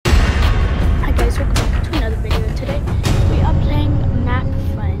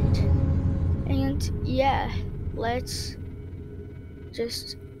let's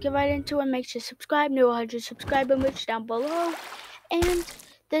just get right into it. Make sure to subscribe. New 100 subscriber merch down below. And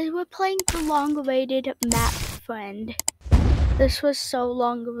we're playing the long-awaited map friend. This was so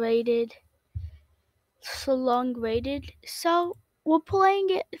long-awaited. So we're playing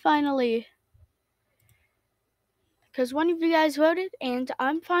it finally. Because one of you guys voted, and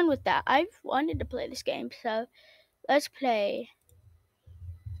I'm fine with that. I've wanted to play this game, so let's play.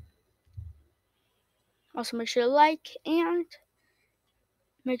 Also, make sure to like and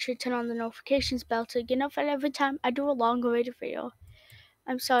make sure to turn on the notifications bell to get notified every time I do a long-awaited video.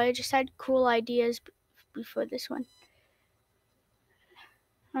 I'm sorry, I just had cool ideas before this one.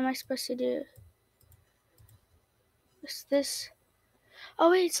 How am I supposed to do? What's this?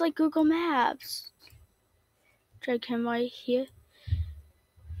 Oh wait, it's like Google Maps. Drag him right here.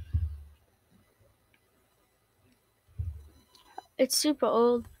 It's super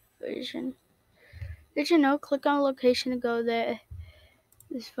old version. Did you know? Click on a location to go there.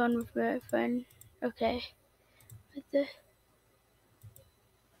 This fun with my friend. Okay. What the?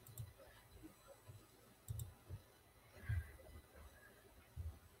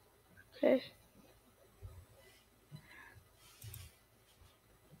 Okay.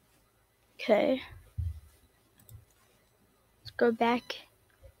 Okay. Let's go back.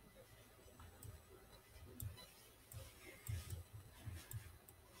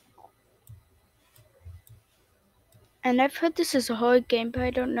 And I've heard this is a horror game, but I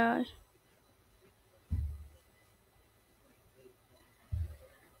don't know.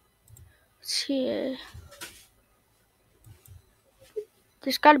 What's here?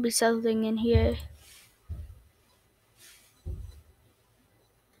 There's gotta be something in here.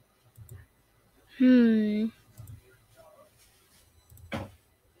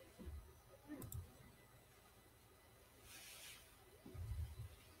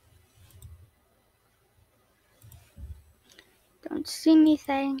 Don't see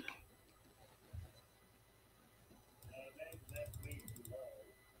anything.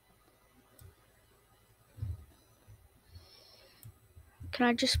 Can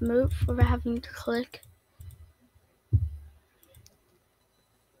I just move without having to click?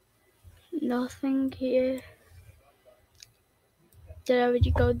 Nothing here. Did I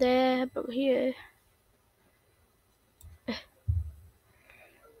already go there? But here.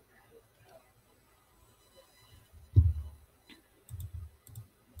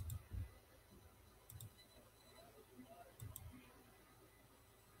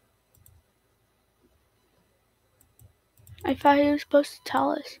 I thought he was supposed to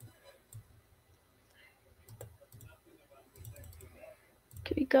tell us.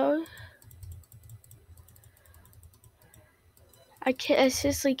 Can we go? I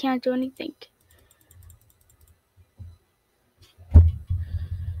seriously can't do anything.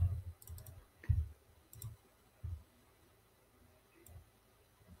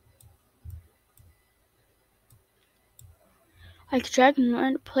 I could drag him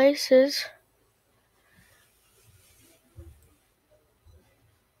into places.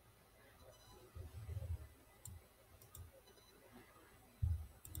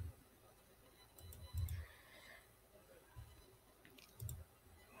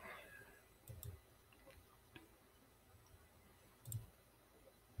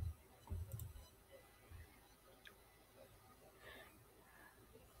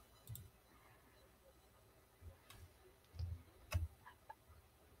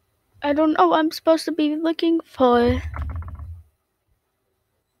 I don't know what I'm supposed to be looking for.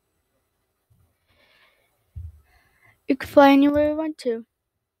 You can fly anywhere you want to.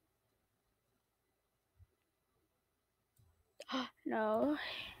 No.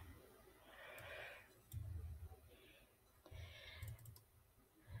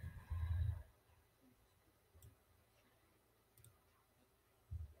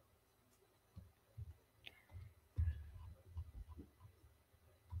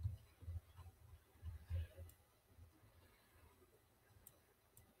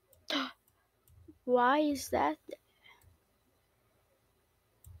 Why is that?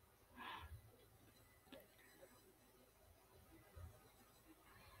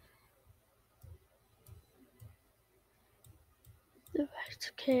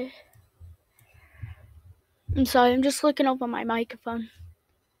 It's okay. I'm sorry, I'm just looking over my microphone.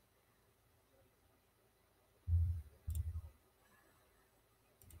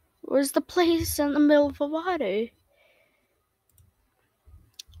 Where's the place in the middle of the water?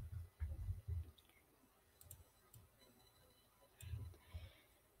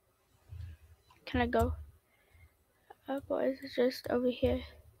 Can I go? Oh boy, it's just over here.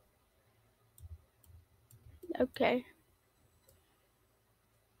 Okay.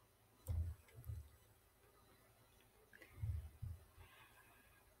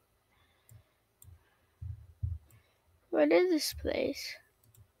 What is this place?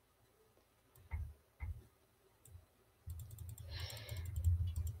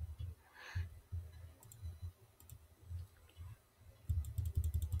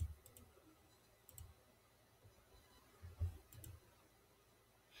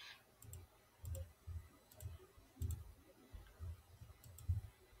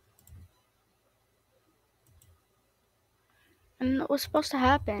 And what's supposed to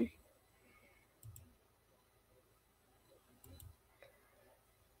happen?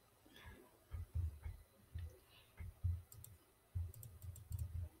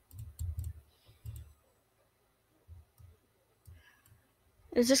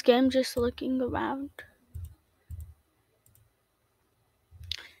 Is this game just looking around?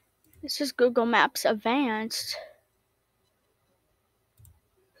 This is Google Maps Advanced.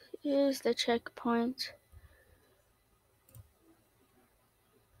 Here's the checkpoint.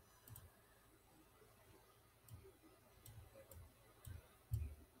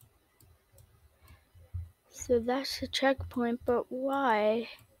 So that's the checkpoint, but why?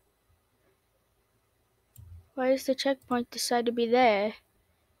 Why does the checkpoint decide to be there?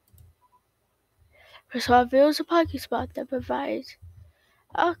 Press all views a parking spot that provides.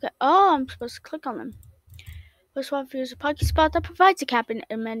 Okay. Oh, I'm supposed to click on them. Press one views a parking spot that provides a camping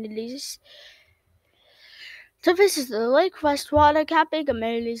amenities. So this is the lake water camping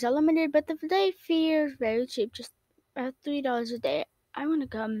amenities are limited, but the day fee is very cheap, just about $3 a day. I want to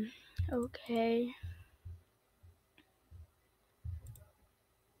come. Okay.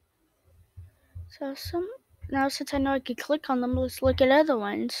 So now since I know I can click on them, let's look at other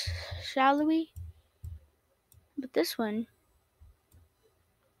ones, shall we? But this one,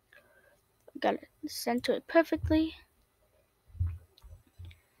 got it center it perfectly.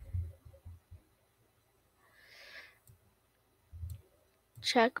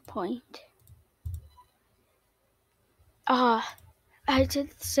 Checkpoint. Ah, I did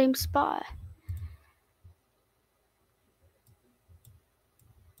the same spot.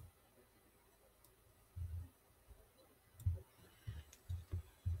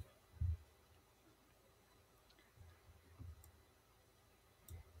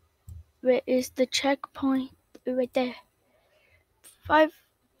 Where is the checkpoint? Right there. Five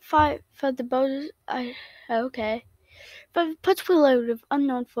for the boat. Okay. 5 puts reloaded of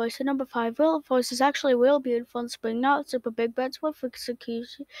unknown force. And number 5, Wheel of Force is actually real beautiful in spring, not super big, but it's worth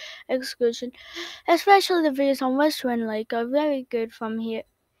excursion. Especially the views on Western Lake are very good from here.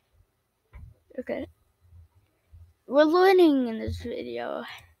 Okay. We're learning in this video.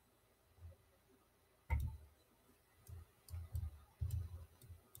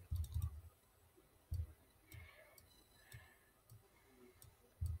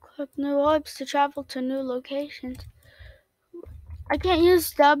 Click new orbs to travel to new locations. I can't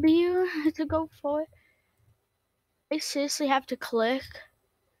use W to go for it. I seriously have to click.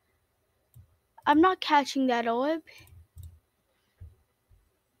 I'm not catching that orb.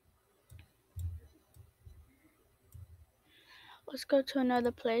 Let's go to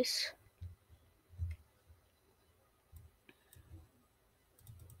another place.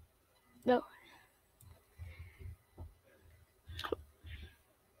 No.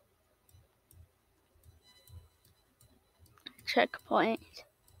 Checkpoint.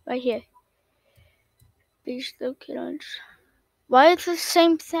 Right here. These locations. Why is it the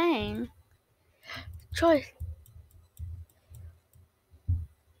same thing? Choice.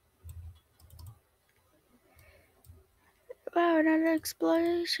 Wow, another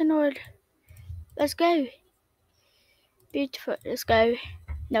exploration order. Let's go. Beautiful. Let's go.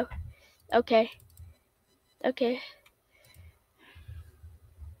 No. Okay. Okay.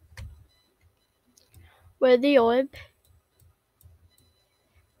 Where's the orb?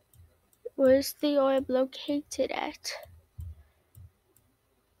 Where's the orb located at?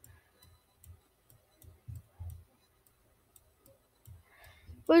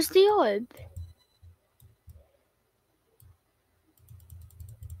 Where's the orb?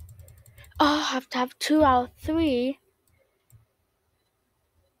 Oh, I have to have 2 out of 3.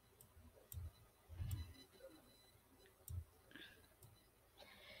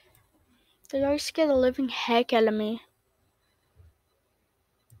 They always scare the living heck out of me.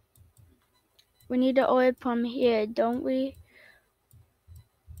 We need the orb from here, don't we?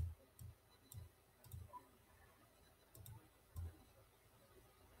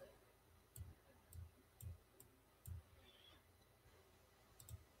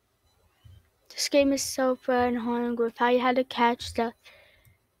 This game is so fun and hungry with how you had to catch stuff.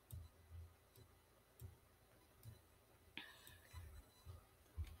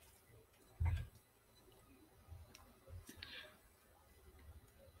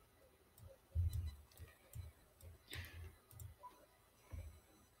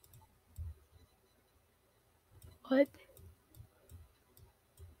 What?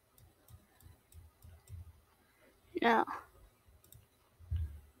 No.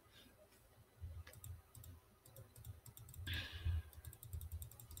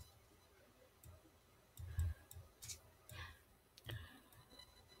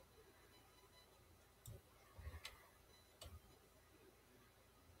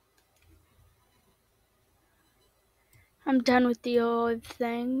 I'm done with the old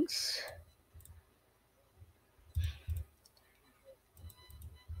things.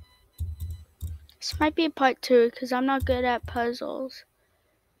 This might be part 2 because I'm not good at puzzles.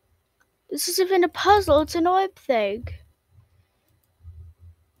 This isn't even a puzzle, it's an orb thing.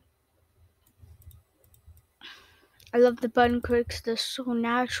 I love the button clicks, they're so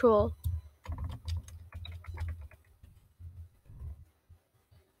natural.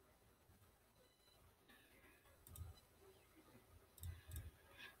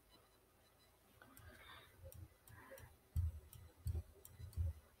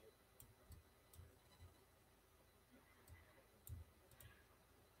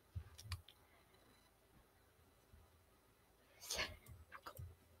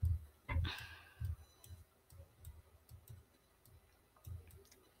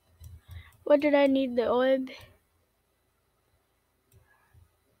 What did I need the orb?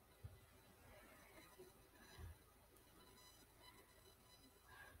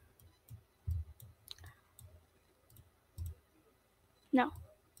 No.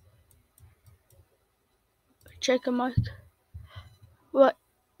 Check a mark. What?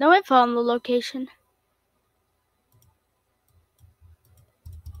 No, I found the location.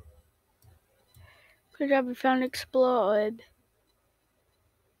 Good job, we found Explore orb.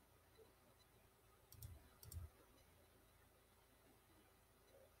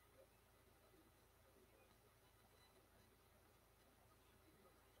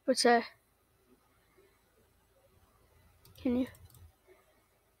 What's that? Can you?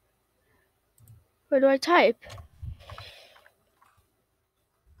 Where do I type?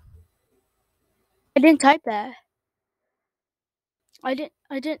 I didn't type that. I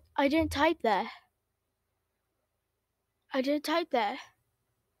didn't type that. I didn't type that.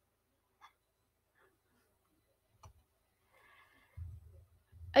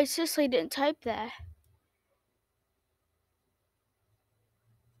 I seriously didn't type that.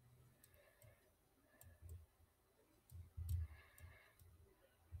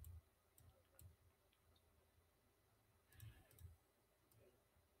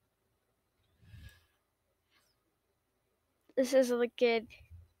 This is a kid.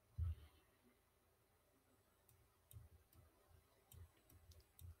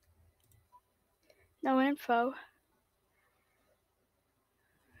 No info.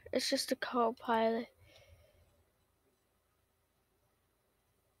 It's just a co-pilot.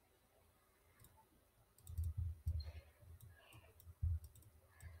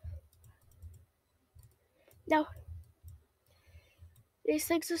 No. These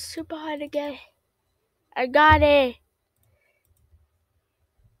things are super hard to get. I got it.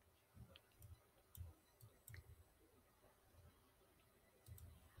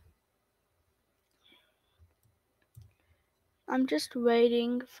 I'm just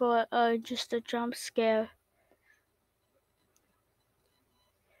waiting for just a jump scare.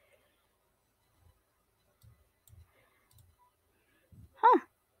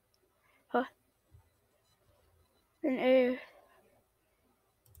 Huh. An air.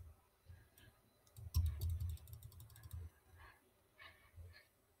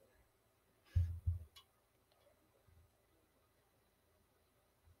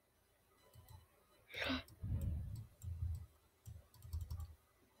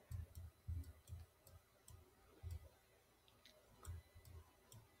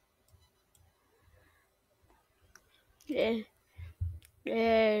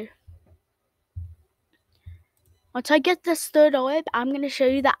 Yeah. Once I get this third orb, I'm going to show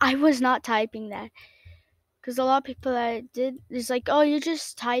you that I was not typing that. Because a lot of people that did, is like, oh, you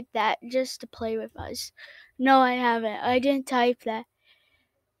just typed that just to play with us. No, I haven't. I didn't type that.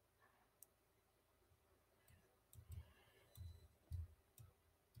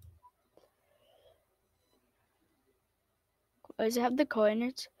 Oh, does it have the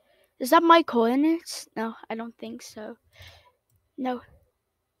coordinates? Is that my coordinates? No, I don't think so. No.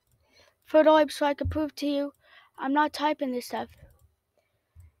 Third orb, so I can prove to you I'm not typing this stuff.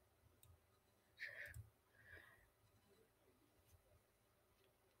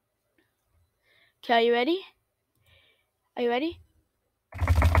 Okay, are you ready? Are you ready?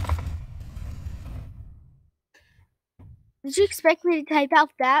 Did you expect me to type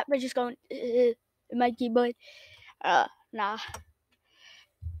out that by just going in my keyboard? Nah.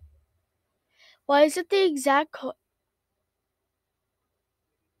 Why is it the exact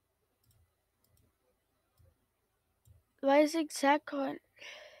Why is exact card?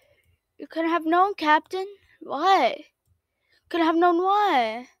 You could have known, Captain. What? Could have known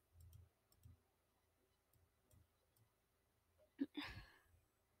what?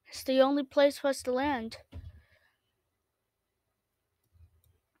 It's the only place for us to land.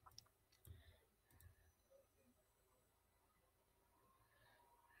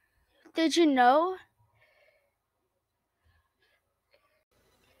 Did you know?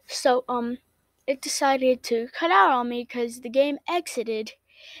 So, it decided to cut out on me because the game exited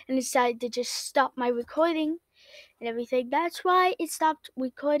and decided to just stop my recording and everything. That's why it stopped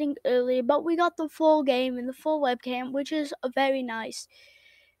recording early, but we got the full game and the full webcam, which is very nice.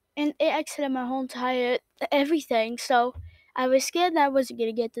 And it exited my whole entire everything, so I was scared that I wasn't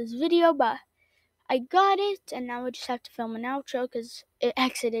going to get this video, but I got it, and now I just have to film an outro because it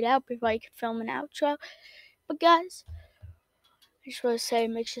exited out before I could film an outro. But guys, I just want to say,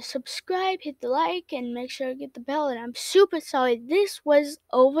 make sure to subscribe, hit the like, and make sure to get the bell. And I'm super sorry, this was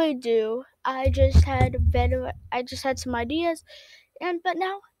overdue. I just had some ideas, but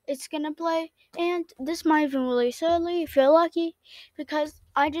now it's gonna play, and this might even release early if you're lucky, because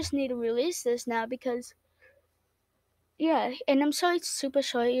I just need to release this now because. Yeah, and I'm sorry it's super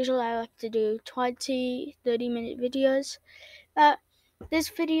short. Usually I like to do 20, 30-minute videos. But this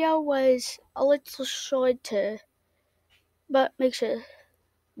video was a little short but make sure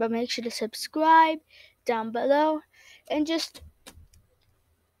to subscribe down below and just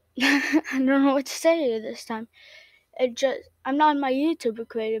I don't know what to say this time. I'm not in my YouTuber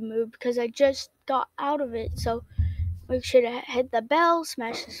creative mood because I just got out of it. So make sure to hit the bell,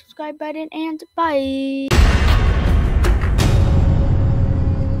 smash the subscribe button, and bye.